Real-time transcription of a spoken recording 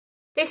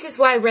This is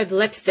why red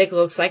lipstick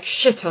looks like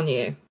shit on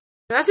you.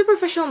 As a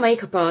professional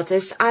makeup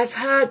artist, I've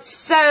heard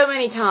so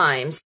many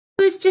times,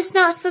 it's just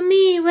not for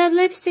me, red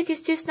lipstick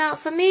is just not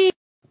for me.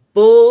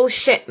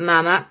 Bullshit,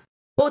 mama.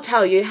 I'll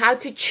tell you how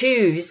to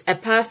choose a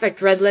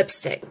perfect red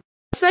lipstick.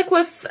 Just like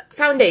with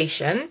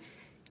foundation,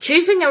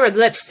 choosing a red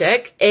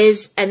lipstick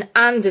is an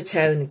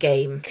undertone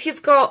game. If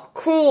you've got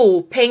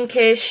cool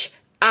pinkish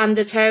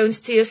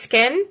undertones to your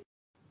skin,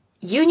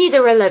 you need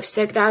a red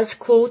lipstick that is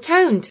cool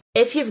toned.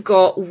 If you've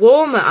got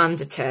warmer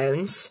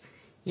undertones,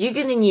 you're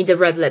gonna need a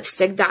red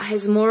lipstick that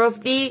has more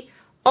of the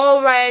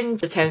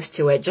orange tones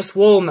to it, just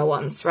warmer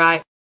ones,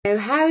 right? So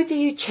how do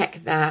you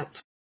check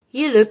that?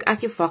 You look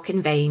at your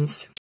fucking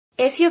veins.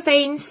 If your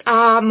veins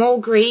are more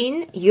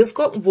green, you've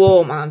got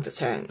warm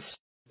undertones.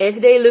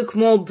 If they look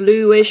more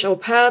bluish or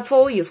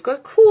purple, you've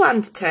got cool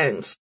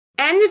undertones.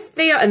 And if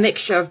they are a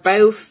mixture of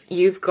both,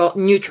 you've got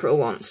neutral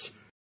ones.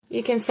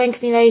 You can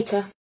thank me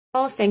later.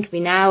 Or thank me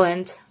now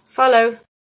and follow.